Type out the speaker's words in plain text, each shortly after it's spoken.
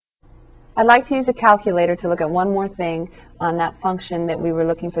I'd like to use a calculator to look at one more thing on that function that we were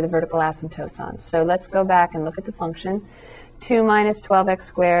looking for the vertical asymptotes on. So let's go back and look at the function 2 minus 12x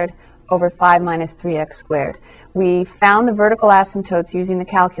squared over 5 minus 3x squared. We found the vertical asymptotes using the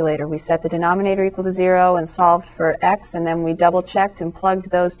calculator. We set the denominator equal to 0 and solved for x, and then we double checked and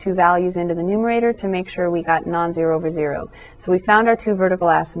plugged those two values into the numerator to make sure we got non-zero over 0. So we found our two vertical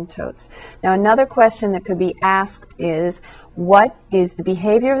asymptotes. Now another question that could be asked is, what is the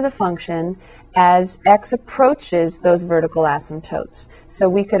behavior of the function as x approaches those vertical asymptotes? So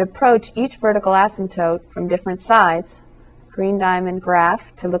we could approach each vertical asymptote from different sides. Green diamond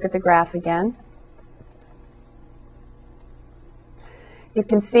graph, to look at the graph again. You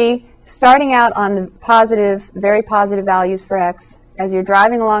can see, starting out on the positive, very positive values for x, as you're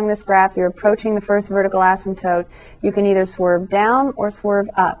driving along this graph, you're approaching the first vertical asymptote. You can either swerve down or swerve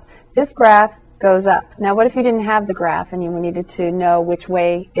up. This graph goes up. Now, what if you didn't have the graph and you needed to know which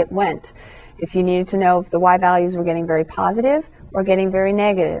way it went? If you needed to know if the y values were getting very positive or getting very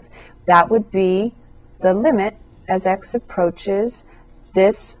negative, that would be the limit as x approaches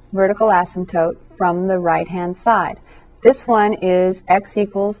this vertical asymptote from the right-hand side. This one is x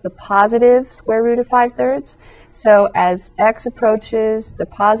equals the positive square root of 5/3. So as x approaches the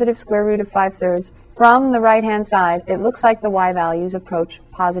positive square root of 5/3 from the right-hand side, it looks like the y values approach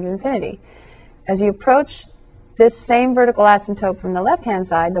positive infinity. As you approach this same vertical asymptote from the left-hand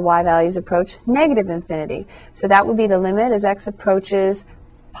side, the y values approach negative infinity. So that would be the limit as x approaches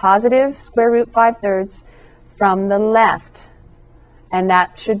positive square root 5/3 from the left, and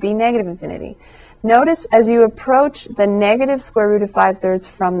that should be negative infinity. Notice as you approach the negative square root of 5/3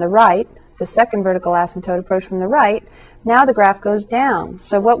 from the right, the second vertical asymptote approach from the right, now the graph goes down.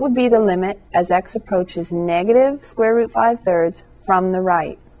 So what would be the limit as x approaches negative square root 5/3 from the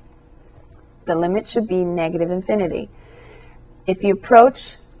right? The limit should be negative infinity. If you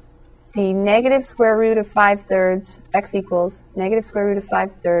approach the negative square root of 5/3, x equals negative square root of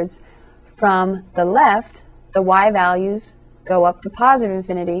 5/3 from the left, the y values go up to positive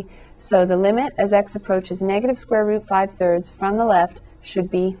infinity. So the limit as x approaches negative square root 5/3 from the left should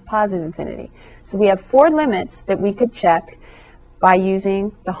be positive infinity. So we have four limits that we could check by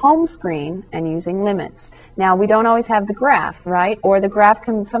using the home screen and using limits. Now, we don't always have the graph, right? Or the graph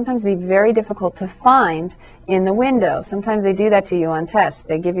can sometimes be very difficult to find in the window. Sometimes they do that to you on tests.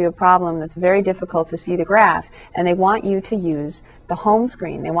 They give you a problem that's very difficult to see the graph, and they want you to use the home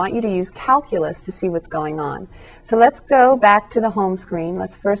screen. They want you to use calculus to see what's going on. So let's go back to the home screen.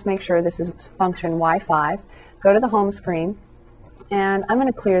 Let's first make sure this is function y5. Go to the home screen, and I'm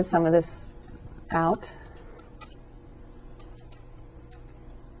going to clear some of this out.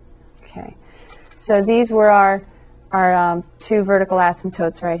 Okay, so these were our two vertical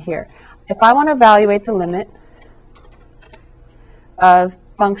asymptotes right here. If I want to evaluate the limit of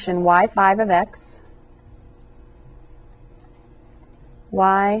function y5 of x,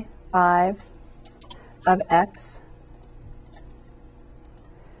 y5 of x,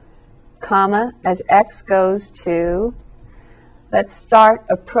 comma, as x goes to, let's start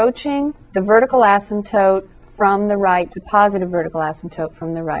approaching the vertical asymptote from the right, the positive vertical asymptote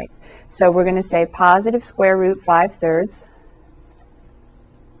from the right. So we're going to say positive square root 5/3.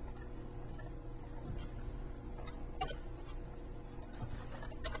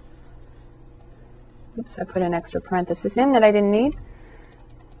 Oops, I put an extra parenthesis in that I didn't need.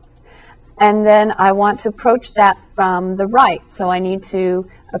 And then I want to approach that from the right. So I need to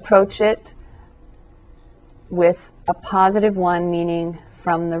approach it with a positive 1, meaning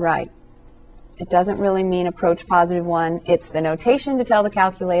from the right. It doesn't really mean approach positive 1. It's the notation to tell the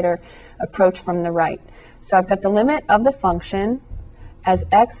calculator approach from the right. So I've got the limit of the function as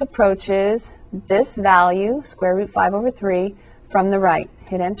x approaches this value, square root 5/3, from the right.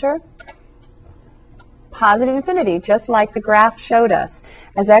 Hit enter. Positive infinity, just like the graph showed us.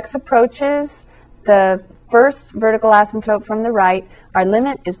 As x approaches the first vertical asymptote from the right, our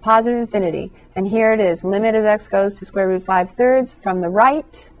limit is positive infinity. And here it is, limit as x goes to square root 5/3 from the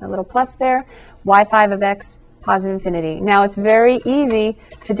right, a little plus there, y5 of x, positive infinity. Now it's very easy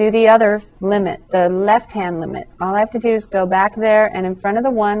to do the other limit, the left-hand limit. All I have to do is go back there, and in front of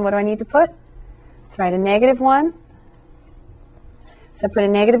the 1, what do I need to put? Let's write a negative 1. So I put a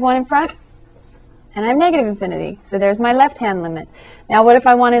negative 1 in front, and I have negative infinity. So there's my left-hand limit. Now what if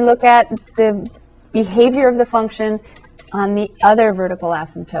I want to look at the behavior of the function on the other vertical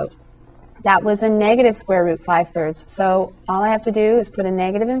asymptote? That was a negative square root 5/3. So all I have to do is put a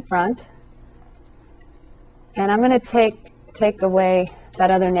negative in front. And I'm going to take away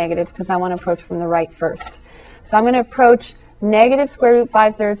that other negative because I want to approach from the right first. So I'm going to approach negative square root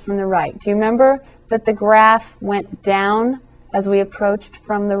 5/3 from the right. Do you remember that the graph went down as we approached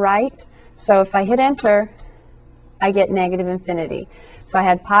from the right? So if I hit enter, I get negative infinity. So I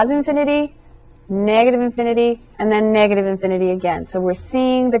had positive infinity, negative infinity, and then negative infinity again. So we're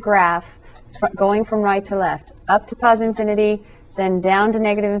seeing the graph going from right to left, up to positive infinity, then down to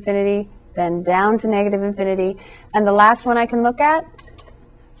negative infinity, then down to negative infinity. And the last one I can look at,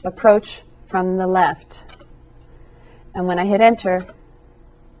 approach from the left. And when I hit enter,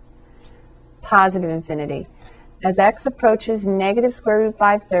 positive infinity. As x approaches negative square root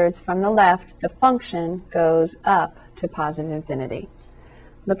 5/3 from the left, the function goes up to positive infinity.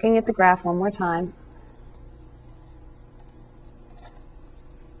 Looking at the graph one more time,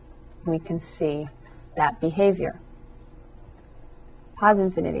 we can see that behavior.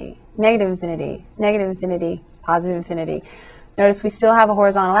 Positive infinity, negative infinity, negative infinity, positive infinity. Notice we still have a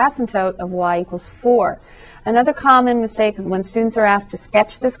horizontal asymptote of y equals 4. Another common mistake is when students are asked to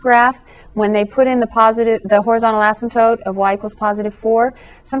sketch this graph, when they put in the horizontal asymptote of y equals positive 4,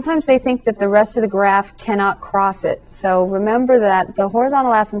 sometimes they think that the rest of the graph cannot cross it. So remember that the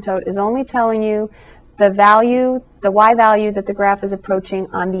horizontal asymptote is only telling you the value, the y value that the graph is approaching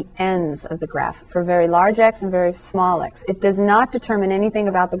on the ends of the graph for very large x and very small x. It does not determine anything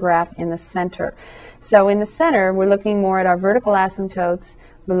about the graph in the center. So in the center, we're looking more at our vertical asymptotes.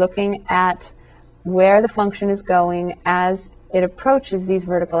 We're looking at where the function is going as it approaches these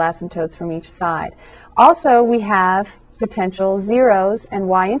vertical asymptotes from each side. Also, we have potential zeros and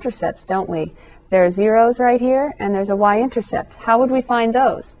y-intercepts, don't we? There are zeros right here, and there's a y-intercept. How would we find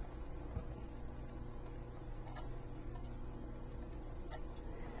those?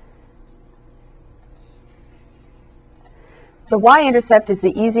 The y-intercept is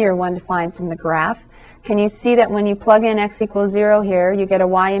the easier one to find from the graph. Can you see that when you plug in x equals 0 here, you get a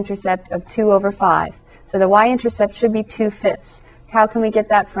y-intercept of 2 over 5. So the y-intercept should be 2/5. How can we get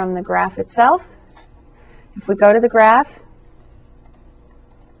that from the graph itself? If we go to the graph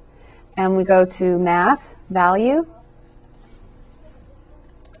and we go to math, value,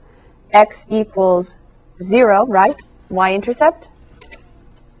 x equals 0, right? Y-intercept.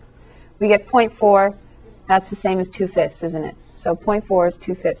 We get 0.4. That's the same as 2/5, isn't it? So 0.4 is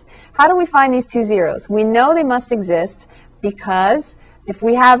 2/5. How do we find these two zeros? We know they must exist because if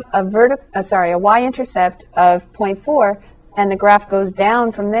we have a y-intercept of 0.4 and the graph goes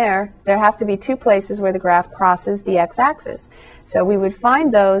down from there, there have to be two places where the graph crosses the x-axis. So we would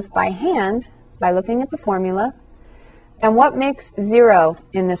find those by hand by looking at the formula. And what makes 0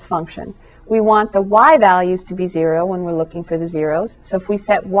 in this function? We want the y values to be 0 when we're looking for the zeros. So if we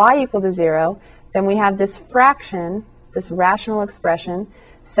set y equal to 0, then we have this fraction, this rational expression,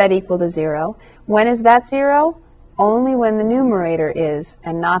 set equal to 0. When is that 0? Only when the numerator is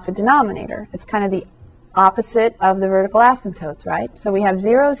and not the denominator. It's kind of the opposite of the vertical asymptotes, right? So we have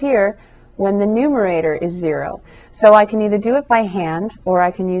zeros here when the numerator is 0. So I can either do it by hand or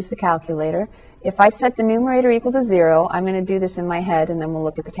I can use the calculator. If I set the numerator equal to 0, I'm going to do this in my head and then we'll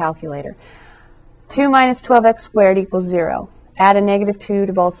look at the calculator. 2 minus 12x squared equals 0. Add a negative 2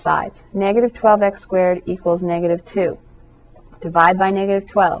 to both sides. Negative 12x squared equals negative 2. Divide by negative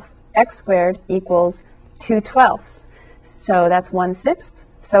 12. X squared equals 2/12. So that's 1/6.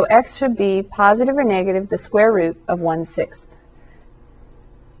 So x should be positive or negative the square root of 1/6.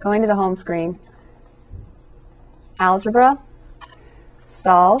 Going to the home screen. Algebra.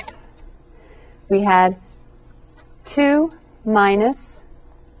 Solve. We had 2 minus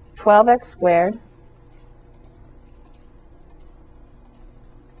 12x squared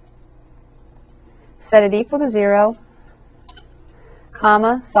set it equal to 0,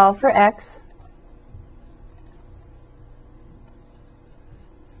 comma, solve for x.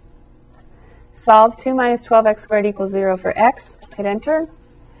 Solve 2 minus 12x squared equals 0 for x. Hit enter.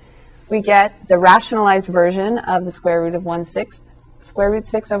 We get the rationalized version of the square root of 1/6, square root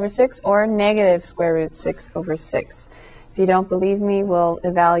 6 over 6, or negative square root 6 over 6. If you don't believe me, we'll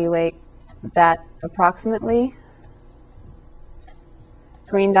evaluate that approximately.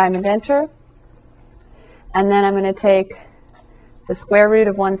 Green diamond enter. And then I'm going to take the square root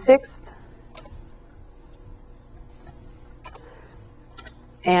of 1/6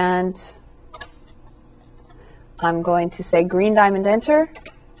 and I'm going to say green diamond enter,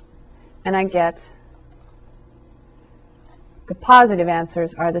 and I get the positive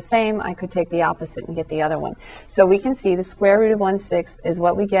answers are the same. I could take the opposite and get the other one. So we can see the square root of 1/6 is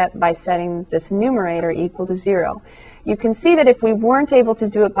what we get by setting this numerator equal to 0. You can see that if we weren't able to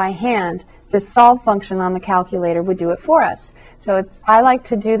do it by hand, the solve function on the calculator would do it for us. So I like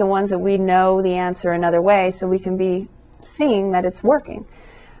to do the ones that we know the answer another way so we can be seeing that it's working.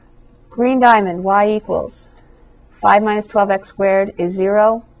 Green diamond, y equals 5 minus 12x squared is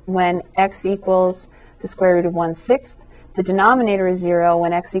 0 when x equals the square root of 1/6. the denominator is 0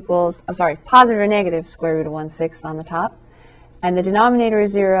 when x equals, positive or negative square root of 1/6 on the top. And the denominator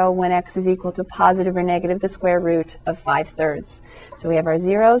is 0 when x is equal to positive or negative the square root of 5/3. So we have our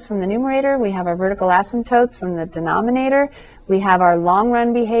zeros from the numerator, we have our vertical asymptotes from the denominator, we have our long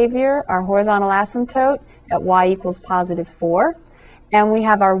run behavior, our horizontal asymptote at y equals positive 4, and we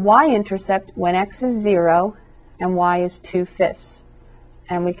have our y-intercept when x is 0 and y is 2/5.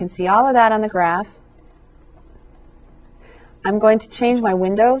 And we can see all of that on the graph. I'm going to change my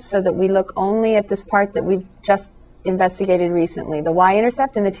window so that we look only at this part that we've just investigated recently, the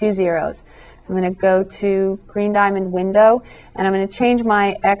y-intercept and the 2 zeros. So I'm going to go to green diamond window, and I'm going to change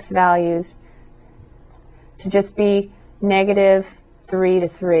my x values to just be -3 to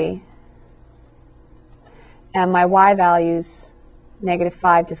 3, and my y values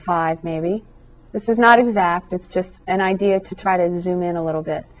 -5 to 5 maybe. This is not exact, it's just an idea to try to zoom in a little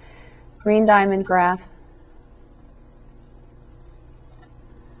bit. Green diamond graph.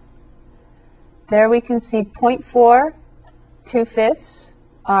 There we can see 0.4, 2/5,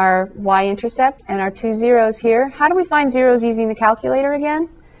 our y-intercept, and our 2 zeros here. How do we find zeros using the calculator again?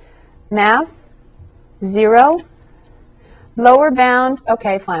 Math, 0, lower bound,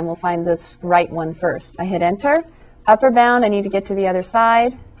 okay, fine, we'll find this right one first. I hit enter. Upper bound, I need to get to the other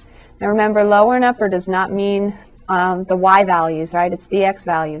side. Now remember, lower and upper does not mean the y values, right? It's the x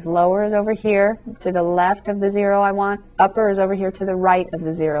values. Lower is over here to the left of the 0 I want. Upper is over here to the right of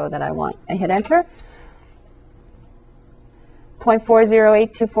the 0 that I want. I hit enter.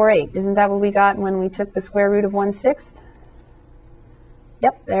 0.408248. Isn't that what we got when we took the square root of 1/6?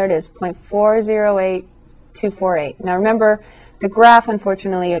 Yep, there it is, 0.408248. Now remember, the graph,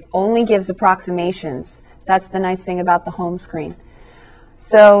 unfortunately, it only gives approximations. That's the nice thing about the home screen.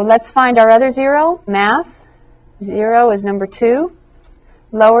 So let's find our other 0, math. 0 is number 2.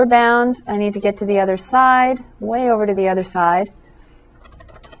 Lower bound, I need to get to the other side, way over to the other side.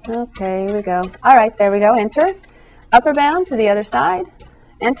 Okay, here we go. All right, there we go, enter. Upper bound to the other side,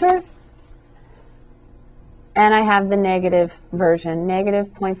 enter. And I have the negative version,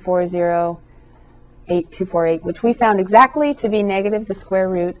 -0.408248, which we found exactly to be negative the square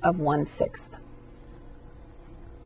root of 1/6.